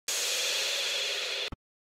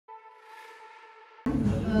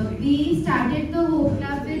We started the Hope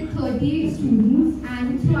Club with 38 students,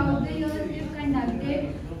 and throughout the years we've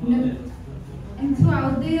conducted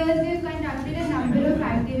a number of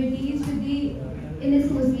activities in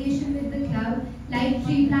association with the club, like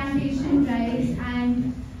tree plantation drives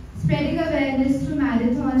and spreading awareness through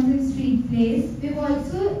marathons and street plays. We've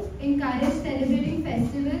also encouraged celebrating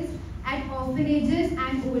festivals at orphanages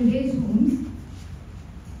and old age homes.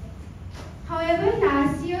 However,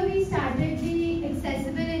 last year we started the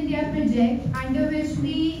Accessible India project, under which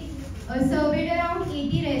we surveyed around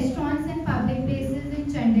 80 restaurants and public places in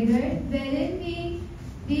Chandigarh, wherein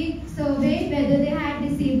we surveyed whether they had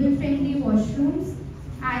disabled-friendly washrooms,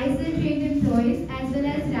 ISL-trained employees, as well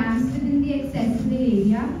as ramps within the accessible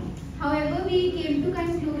area. However, we came to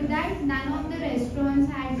conclude that none of the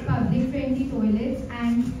restaurants had public-friendly toilets,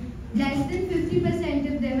 and less than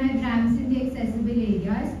 50% of them had ramps in the accessible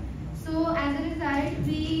areas. So, as a result,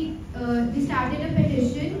 we started a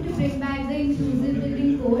petition to bring back the Inclusive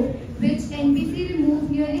Building Code, which NBC removed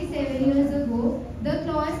nearly 7 years ago. The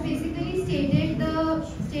clause basically stated that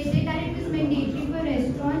it was mandatory for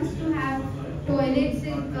restaurants to have toilets,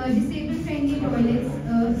 disabled-friendly toilets.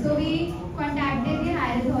 So we contacted the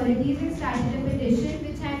higher authorities and started a petition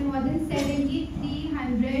which had more than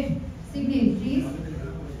 7,300 signatories.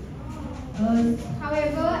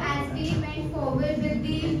 However, as we went forward with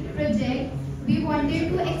the project, we wanted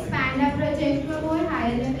to expand our project to a more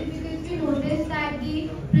higher level, because we noticed that the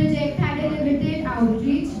project had a limited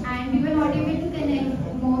outreach and we were not able to connect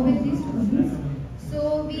more with the students.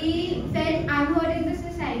 So we felt unheard in the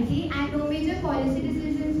society and no major policy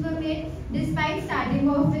decisions were made despite starting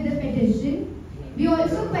off with the petition. We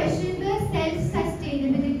also questioned the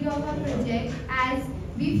self-sustainability of our project, as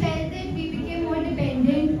we felt that we became more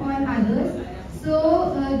dependent on others. So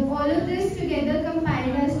all of this together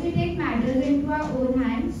compelled us to take matters into our own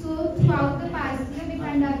hands. So throughout the past year, we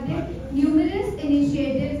conducted numerous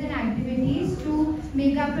initiatives and activities to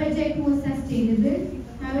make our project more sustainable.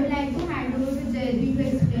 I would like to hand over to Jasdeep to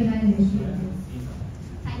explain our initiatives.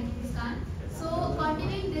 Thank you, Ms. Khan. So,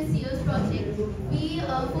 continuing this year's project, we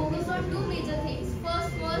focused on two major things.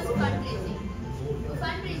 First was fundraising.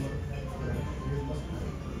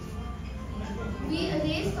 We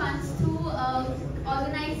raised funds through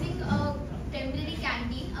organizing a temporary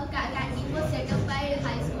canteen. A canteen was set up by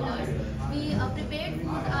high schoolers. We prepared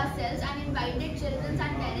food ourselves and invited children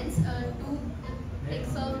and parents to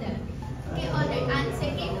serve them. Okay, alright. And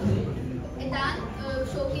second, Rattan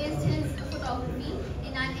showcased his photography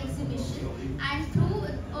in an exhibition, and through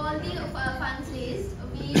all the funds raised,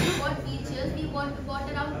 we bought wheelchairs. We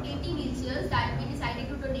bought around 80 wheelchairs that we decided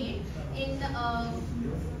to donate in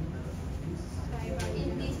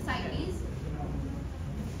these societies.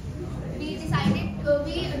 We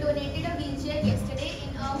donated a wheelchair yesterday in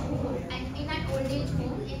an old age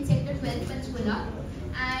home in Sector 12, Panchkula,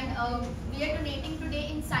 and we are donating today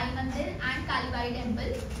in Sai Mandir and Kalibai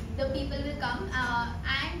Temple. The people will come,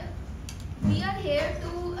 and we are here to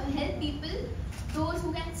help people, those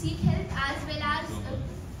who can seek help, as well as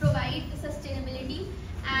provide sustainability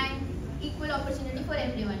and equal opportunity for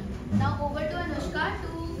everyone. Now over to Anushka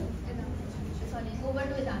over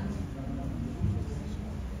to Idan.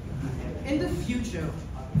 In the future,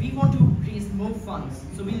 we want to raise more funds,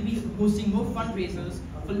 so we'll be hosting more fundraisers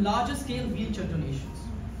for larger scale wheelchair donations.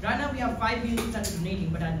 Right now we have 5 wheelchairs that are donating,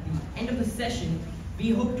 but at the end of the session,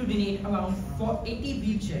 we hope to donate around 80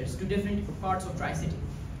 wheelchairs to different parts of Tri-City.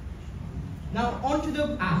 Now on to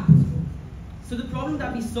the app. So the problem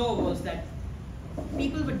that we saw was that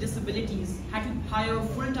people with disabilities had to hire a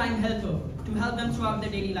full-time helper to help them throughout their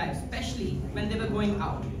daily lives, especially when they were going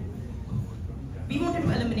out. We wanted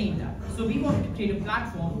to eliminate that. So we wanted to create a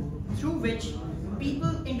platform through which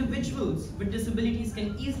individuals with disabilities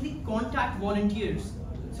can easily contact volunteers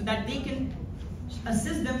so that they can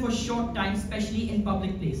assist them for short time, especially in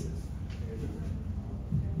public places.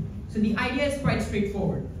 So the idea is quite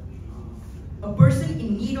straightforward. A person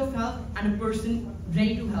in need of help and a person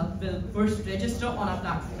ready to help will first register on our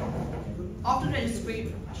platform. After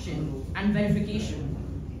registration and verification,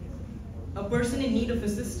 a person in need of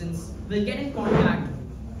assistance will get in contact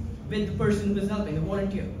with the person who is helping, the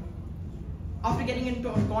volunteer. After getting into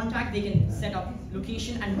contact, they can set up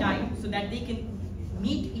location and time so that they can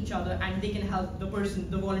meet each other and they can help the person,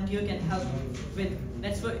 the volunteer can help with,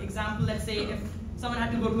 for example, let's say if someone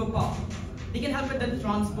had to go to a park, they can help with the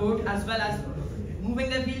transport as well as moving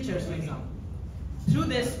their wheelchairs, for example. Through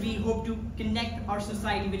this, we hope to connect our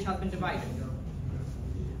society which has been divided.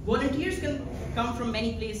 Volunteers can come from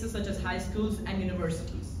many places such as high schools and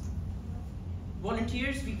universities.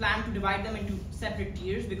 Volunteers, we plan to divide them into separate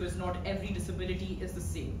tiers because not every disability is the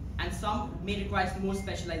same, and some may require more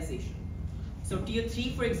specialization. So tier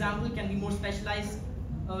 3, for example, can be more specialized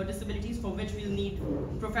disabilities for which we'll need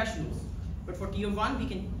professionals. But for tier 1, we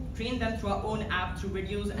can train them through our own app, through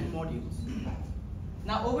videos and modules.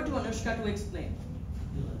 Now over to Anushka to explain.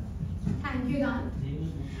 Thank you, Dan.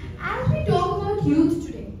 As we talk about youth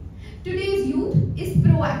today, today's youth is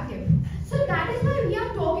proactive. So that is why we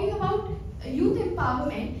are talking about youth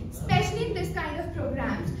empowerment, especially in this kind of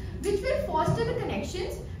programs, which will foster the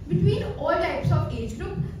connections between all types of age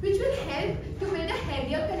group, which will help to build a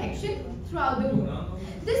healthier connection throughout the group.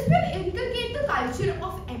 This will inculcate the culture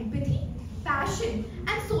of empathy, passion,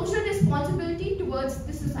 and social responsibility towards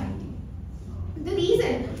the society. The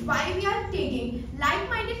reason why we are taking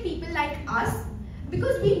like-minded people like us,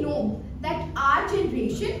 because we know that our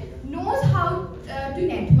generation knows how to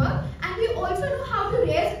network, and we also know how to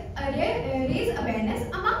raise awareness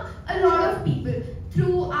among a lot of people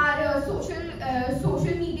through our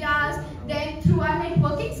social medias, then through our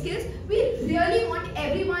networking skills. We really want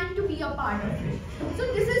everyone to be a part of it. So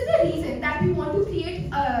this is the reason that we want to create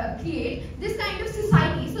this kind of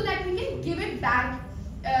society, so that we can give it back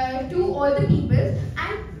to all the people,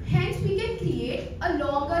 and hence we can create a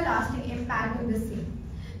longer lasting impact on the same.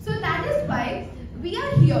 So that is why we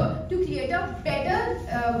are here to create a better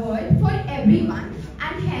world for everyone,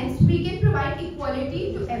 and hence we can provide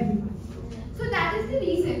equality to everyone. So that is the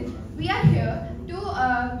reason we are here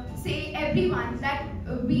to say everyone that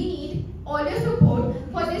we need all your support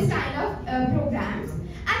for this kind of programs.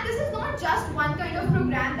 And this is not just one kind of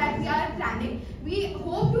program that we are planning. We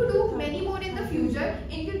hope to do many more in the future,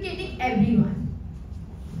 inculcating everyone.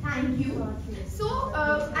 Thank you. So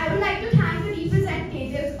I would like to thank the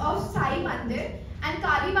representatives of Sai Mandir and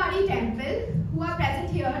Kalibadi Temple who are present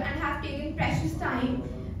here and have taken precious time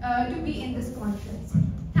to be in this conference.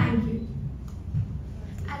 Thank you.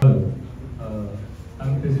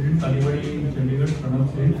 I'm President Kalibadi Chandigarh, Pranav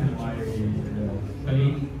Singh, and my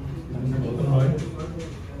colleague Mr. Gautam Roy.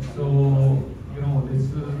 So,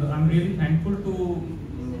 I'm really thankful to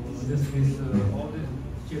all these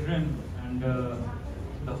children and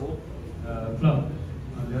the Hope Club.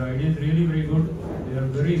 Their idea is really very good. They are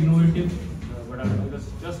very innovative, but I'm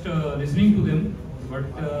just listening to them. But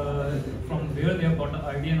from where they have got the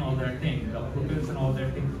idea and all that thing, the protocols and all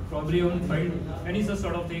that thing, probably you won't find any such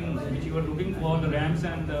sort of thing which you are looking for, the ramps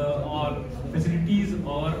and all facilities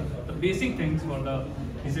or the basic things for the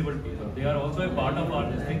disabled people. They are also a part of our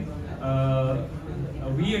this thing.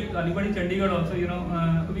 We at Kalibadi Chandigarh also,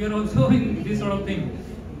 we are also in this sort of thing.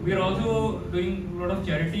 We are also doing a lot of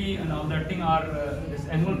charity and all that thing. Our this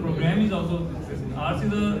annual program is also ours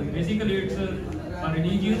is basically it's a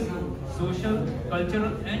religious, social,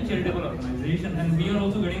 cultural, and charitable organization, and we are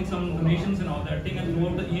also getting some donations and all that thing. And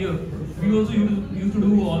throughout the year, we also used to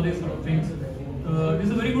do all these sort of things. This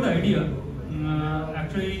is a very good idea.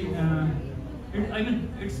 Actually,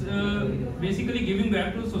 it's basically giving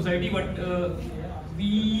back to society, but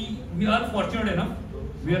we are fortunate enough.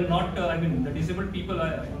 We are not, the disabled people,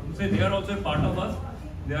 I would say they are also a part of us.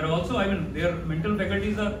 They are also, their mental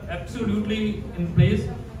faculties are absolutely in place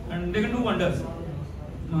and they can do wonders,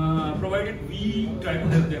 provided we try to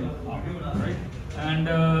help them, right? And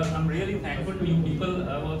I'm really thankful to you people.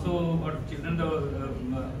 I've also got children,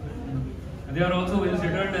 they are also well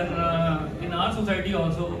settled, and in our society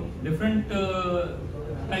also, different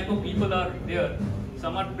type of people are there.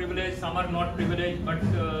 Some are privileged, some are not privileged, but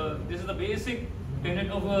this is the basic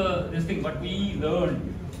tenet of this thing, what we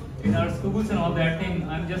learned in our schools and all that thing.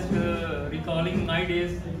 I'm just recalling my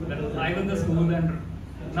days that I was in the school, and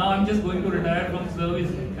now I'm just going to retire from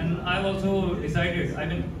service, and I've also decided,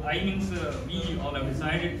 we all have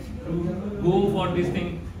decided to go for this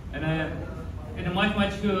thing in a much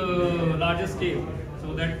larger scale,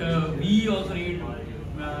 so that we also need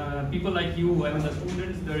people like you, the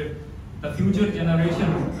students, the future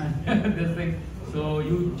generation, this thing. So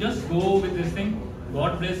you just go with this thing.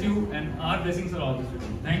 God bless you, and our blessings are always with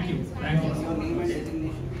you. Thank you. Thank you. Your name and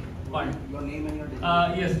designation? Pardon? Your name and your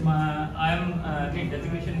designation? Yes, I am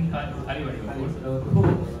designation Kalibadi, of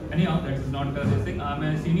course. Anyhow, that is not this thing. I'm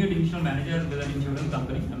a senior divisional manager with an insurance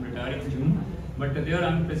company. I'm retiring in June. But there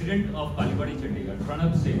I'm president of Kalibadi Chandigarh.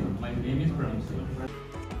 Pranav Singh. My name is Pranav Singh.